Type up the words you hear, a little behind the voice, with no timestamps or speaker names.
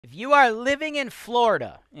If you are living in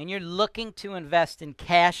Florida and you're looking to invest in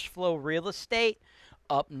cash flow real estate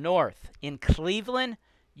up north in Cleveland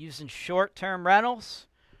using short-term rentals,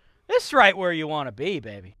 this is right where you want to be,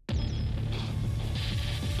 baby.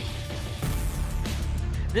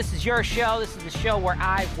 This is your show. This is the show where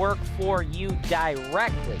I work for you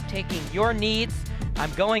directly, taking your needs.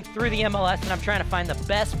 I'm going through the MLS and I'm trying to find the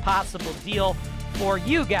best possible deal for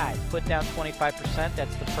you guys. Put down 25%.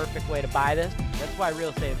 That's the perfect way to buy this. That's why real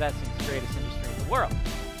estate investing is the greatest industry in the world.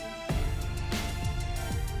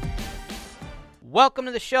 Welcome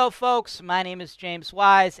to the show, folks. My name is James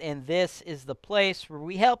Wise, and this is the place where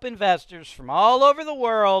we help investors from all over the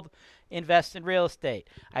world invest in real estate.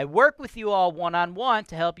 I work with you all one-on-one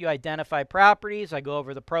to help you identify properties. I go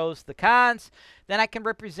over the pros, the cons. Then I can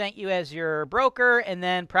represent you as your broker and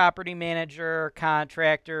then property manager,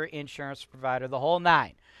 contractor, insurance provider, the whole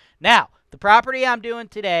nine. Now, the property I'm doing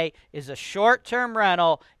today is a short-term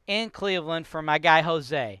rental in Cleveland for my guy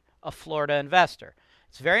Jose, a Florida investor.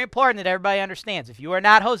 It's very important that everybody understands. If you are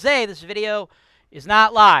not Jose, this video is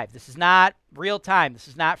not live. This is not real time. This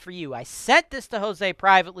is not for you. I sent this to Jose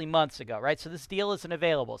privately months ago, right? So this deal isn't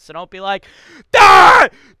available. So don't be like,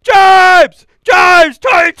 James,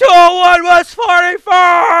 2201 West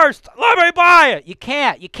 41st. Let me buy it. You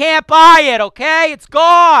can't. You can't buy it, okay? It's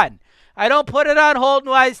gone. I don't put it on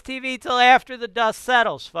HoltonWiseTV till after the dust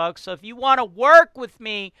settles, folks. So if you want to work with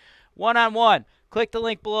me one-on-one, click the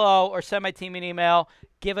link below or send my team an email.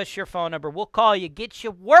 Give us your phone number. We'll call you, get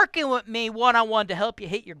you working with me one-on-one to help you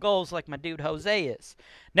hit your goals like my dude Jose is.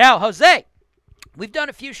 Now, Jose, we've done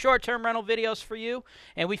a few short-term rental videos for you,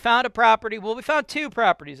 and we found a property. Well, we found two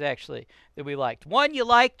properties, actually, that we liked. One you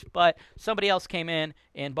liked, but somebody else came in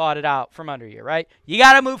and bought it out from under you, right? You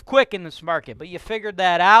got to move quick in this market, but you figured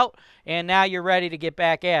that out, and now you're ready to get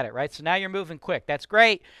back at it, right? So now you're moving quick. That's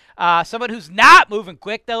great. Someone who's not moving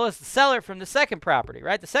quick, though, is the seller from the second property,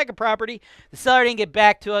 right? The second property, the seller didn't get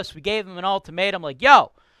back to us. We gave him an ultimatum like,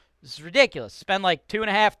 yo, this is ridiculous. Spend like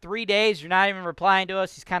 2.5, 3 days. You're not even replying to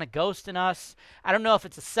us. He's kind of ghosting us. I don't know if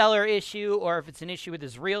it's a seller issue or if it's an issue with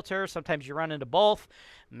his realtor. Sometimes you run into both.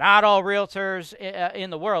 Not all realtors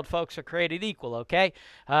in the world, folks, are created equal, okay?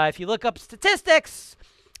 If you look up statistics,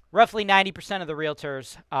 roughly 90% of the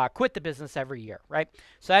realtors quit the business every year, right?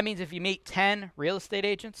 So that means if you meet 10 real estate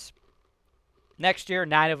agents, next year,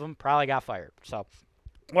 9 of them probably got fired. So,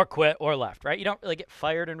 or quit or left, right? You don't really get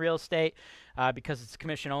fired in real estate because it's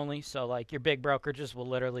commission only. So, like, your big brokerages will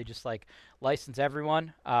literally just, like, license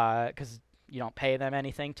everyone because you don't pay them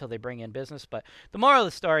anything till they bring in business. But the moral of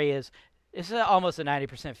the story is, it's almost a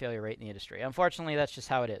 90% failure rate in the industry. Unfortunately, that's just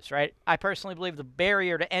how it is, right? I personally believe the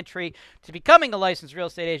barrier to entry to becoming a licensed real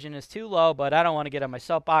estate agent is too low, but I don't want to get on my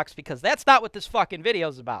soapbox because that's not what this fucking video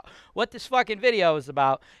is about. What this fucking video is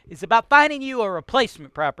about finding you a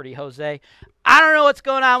replacement property, Jose. I don't know what's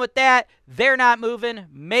going on with that. They're not moving.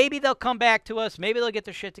 Maybe they'll come back to us. Maybe they'll get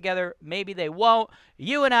their shit together. Maybe they won't.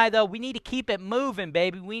 You and I, though, we need to keep it moving,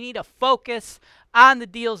 baby. We need to focus on the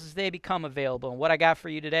deals as they become available. And what I got for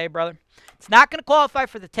you today, brother, it's not going to qualify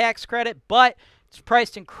for the tax credit, but it's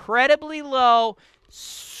priced incredibly low,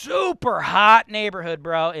 super hot neighborhood,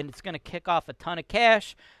 bro, and it's going to kick off a ton of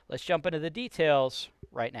cash. Let's jump into the details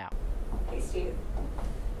right now. Hey, Steve.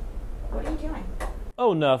 What are you doing?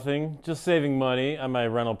 Oh, nothing. Just saving money on my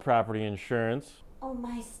rental property insurance. Oh,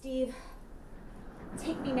 my Steve.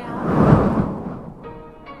 Take me now.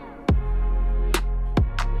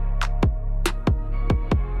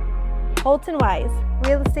 Holton Wise,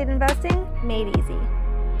 real estate investing made easy.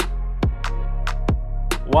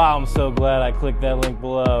 Wow, I'm so glad I clicked that link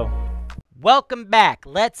below. Welcome back.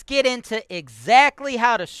 Let's get into exactly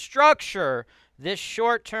how to structure this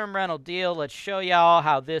short-term rental deal. Let's show y'all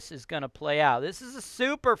how this is going to play out. This is a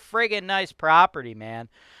super friggin' nice property, man.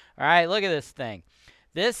 All right, look at this thing.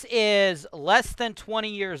 This is less than 20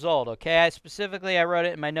 years old, okay? I wrote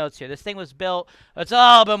it in my notes here. This thing was built, it's a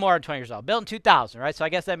little bit more than 20 years old. Built in 2000, right? So I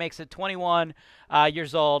guess that makes it 21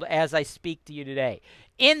 years old as I speak to you today.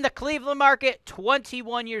 In the Cleveland market,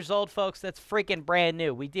 21 years old, folks. That's freaking brand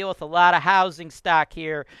new. We deal with a lot of housing stock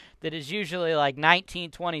here that is usually like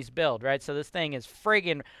 1920s build, right? So this thing is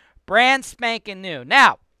friggin' brand spanking new.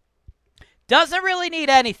 Now, doesn't really need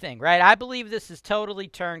anything, right? I believe this is totally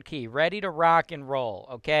turnkey, ready to rock and roll,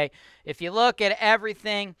 okay? If you look at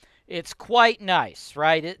everything, it's quite nice,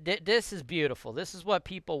 right? This is beautiful. This is what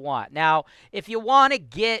people want. Now, if you want to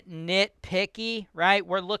get nitpicky, right,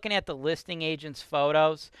 we're looking at the listing agent's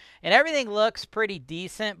photos, and everything looks pretty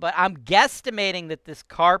decent, but I'm guesstimating that this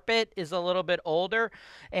carpet is a little bit older.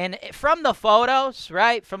 And from the photos,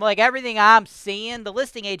 right, from like everything I'm seeing, the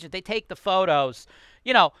listing agent, they take the photos,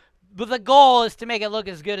 you know, But the goal is to make it look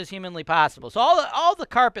as good as humanly possible. So all the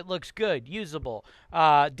carpet looks good, usable,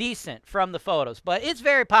 decent from the photos. But it's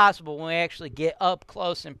very possible when we actually get up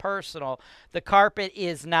close and personal, the carpet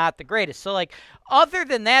is not the greatest. So, like, other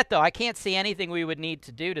than that, though, I can't see anything we would need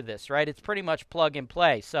to do to this, right? It's pretty much plug and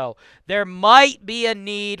play. So there might be a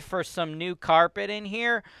need for some new carpet in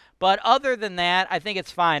here. But other than that, I think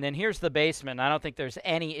it's fine. And here's the basement. I don't think there's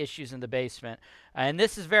any issues in the basement. And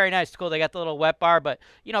this is very nice. Cool. They got the little wet bar. But,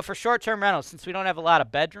 you know, for short-term rentals, since we don't have a lot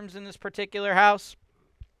of bedrooms in this particular house,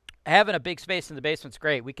 having a big space in the basement's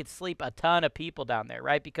great. We could sleep a ton of people down there,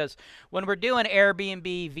 right? Because when we're doing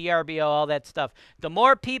Airbnb, VRBO, all that stuff, the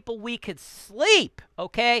more people we could sleep,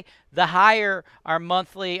 okay, the higher our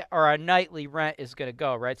monthly or our nightly rent is going to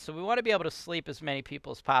go, right? So we want to be able to sleep as many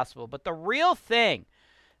people as possible. But the real thing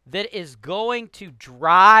that is going to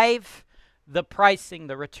drive the pricing,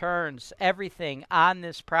 the returns, everything on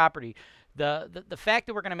this property, the fact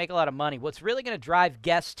that we're going to make a lot of money, what's really going to drive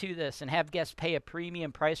guests to this and have guests pay a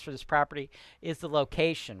premium price for this property is the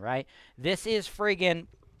location, right? This is friggin'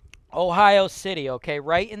 Ohio City, okay,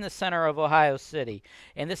 right in the center of Ohio City.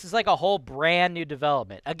 And this is like a whole brand new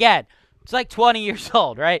development. Again, it's like 20 years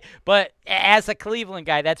old, right? But as a Cleveland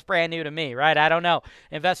guy, that's brand new to me, right? I don't know.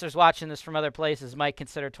 Investors watching this from other places might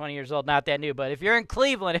consider 20 years old not that new. But if you're in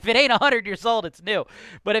Cleveland, if it ain't 100 years old, it's new.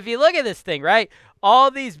 But if you look at this thing, right?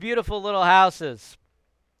 All these beautiful little houses,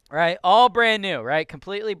 right? All brand new, right?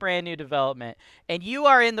 Completely brand new development. And you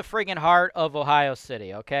are in the friggin' heart of Ohio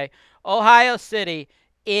City, okay? Ohio City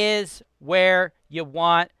is where you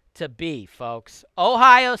want to be, folks.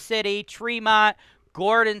 Ohio City, Tremont,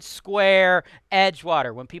 Gordon Square,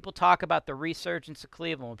 Edgewater. When people talk about the resurgence of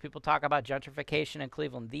Cleveland, when people talk about gentrification in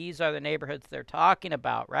Cleveland, these are the neighborhoods they're talking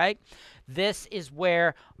about, right? This is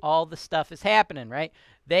where all the stuff is happening, right?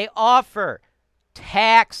 They offer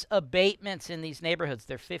tax abatements in these neighborhoods.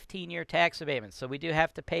 They're 15-year tax abatements. So we do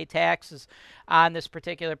have to pay taxes on this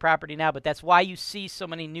particular property now, but that's why you see so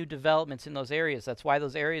many new developments in those areas. That's why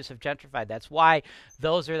those areas have gentrified. That's why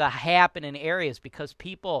those are the happening areas, because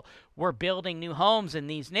people were building new homes in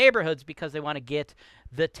these neighborhoods because they want to get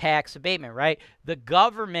the tax abatement, right? The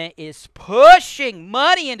government is pushing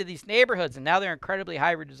money into these neighborhoods, and now they're incredibly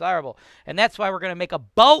highly desirable. And that's why we're going to make a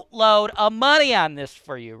boatload of money on this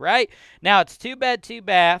for you, right? Now, it's 2-bed,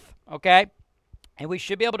 2-bath, okay? And we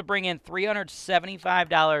should be able to bring in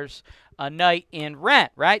 $375 a night in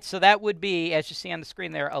rent, right? So that would be, as you see on the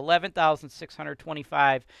screen there,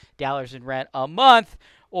 $11,625 in rent a month,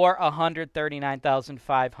 or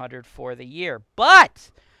 $139,500 for the year.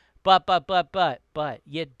 But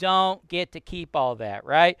you don't get to keep all that,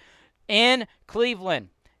 right? In Cleveland,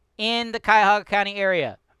 in the Cuyahoga County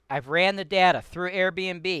area, I've ran the data through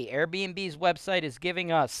Airbnb. Airbnb's website is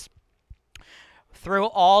giving us, through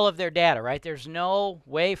all of their data, right? There's no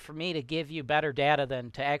way for me to give you better data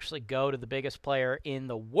than to actually go to the biggest player in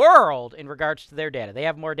the world in regards to their data. They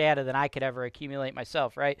have more data than I could ever accumulate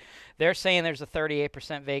myself, right? They're saying there's a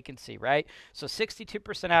 38% vacancy, right? So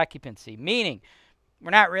 62% occupancy, meaning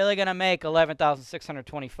we're not really going to make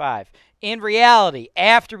 $11,625. In reality,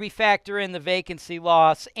 after we factor in the vacancy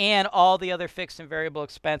loss and all the other fixed and variable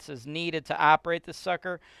expenses needed to operate this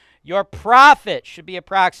sucker, your profit should be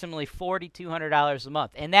approximately $4,200 a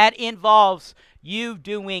month. And that involves you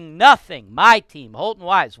doing nothing. My team, Holton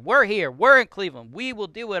Wise, we're here. We're in Cleveland. We will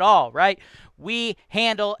do it all, right? We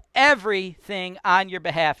handle everything on your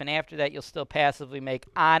behalf. And after that, you'll still passively make,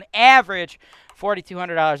 on average,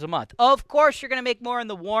 $4,200 a month. Of course, you're going to make more in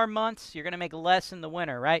the warm months. You're going to make less in the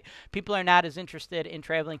winter, right? People are not as interested in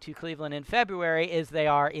traveling to Cleveland in February as they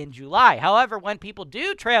are in July. However, when people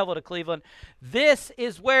do travel to Cleveland, this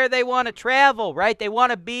is where they want to travel, right? They want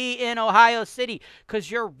to be in Ohio City because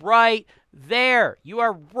you're right there. You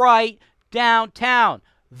are right downtown.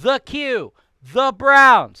 The Q, the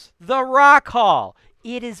Browns, the Rock Hall.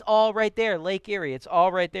 It is all right there. Lake Erie, it's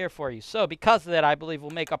all right there for you. So because of that, I believe we'll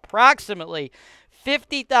make approximately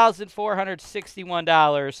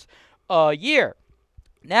 $50,461 a year.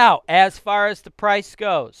 Now, as far as the price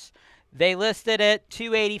goes, they listed it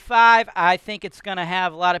 $285. I think it's going to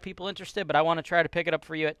have a lot of people interested, but I want to try to pick it up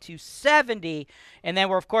for you at $270. And then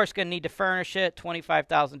we're, of course, going to need to furnish it,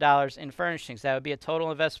 $25,000 in furnishings. That would be a total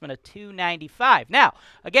investment of $295. Now,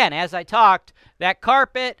 again, as I talked, that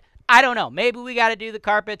carpet, I don't know. Maybe we got to do the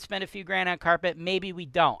carpet, spend a few grand on carpet. Maybe we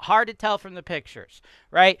don't. Hard to tell from the pictures,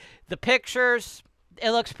 right? The pictures,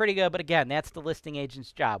 it looks pretty good, but again, that's the listing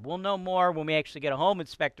agent's job. We'll know more when we actually get a home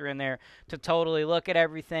inspector in there to totally look at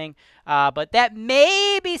everything. But that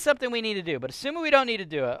may be something we need to do. But assuming we don't need to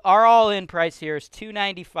do it, our all-in price here is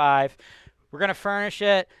 $295. We're going to furnish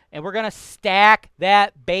it, and we're going to stack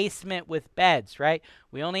that basement with beds, right?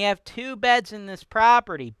 We only have 2 beds in this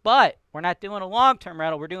property, but we're not doing a long-term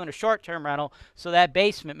rental. We're doing a short-term rental. So that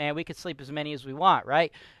basement, man, we could sleep as many as we want,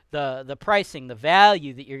 right? The pricing, the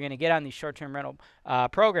value that you're going to get on these short-term rental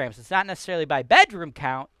programs, it's not necessarily by bedroom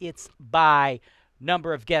count. It's by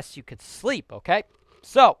number of guests you could sleep, okay?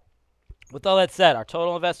 So with all that said, our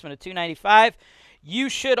total investment of $295, you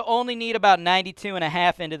should only need about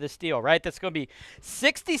 $92.5 into this deal, right? That's going to be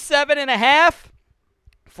 $67.5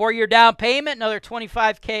 for your down payment, another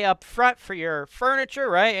 $25K up front for your furniture,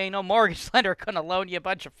 right? Ain't no mortgage lender going to loan you a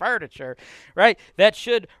bunch of furniture, right? That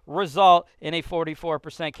should result in a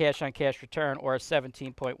 44% cash-on-cash return or a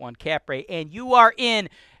 17.1 cap rate, and you are in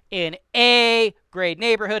an A-grade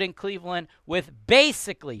neighborhood in Cleveland with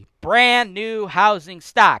basically brand new housing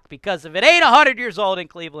stock, because if it ain't 100 years old in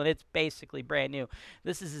Cleveland, it's basically brand new.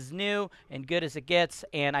 This is as new and good as it gets,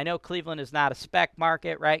 and I know Cleveland is not a spec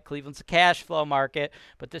market, right? Cleveland's a cash flow market,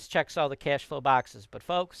 but this checks all the cash flow boxes. But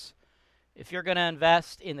folks, if you're going to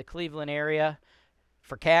invest in the Cleveland area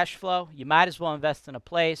for cash flow, you might as well invest in a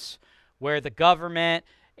place where the government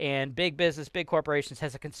and big business, big corporations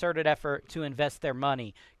has a concerted effort to invest their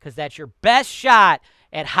money, because that's your best shot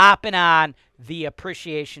at hopping on the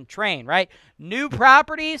appreciation train, right? New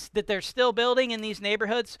properties that they're still building in these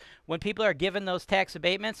neighborhoods, when people are given those tax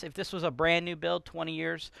abatements, if this was a brand new build, 20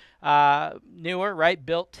 years newer, right,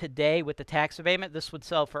 built today with the tax abatement, this would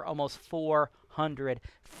sell for almost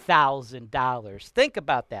 $400,000. Think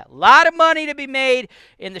about that. A lot of money to be made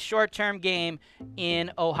in the short-term game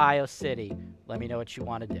in Ohio City. Let me know what you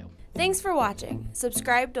want to do. Thanks for watching.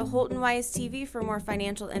 Subscribe to HoltonWiseTV for more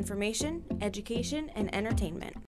financial information, education, and entertainment.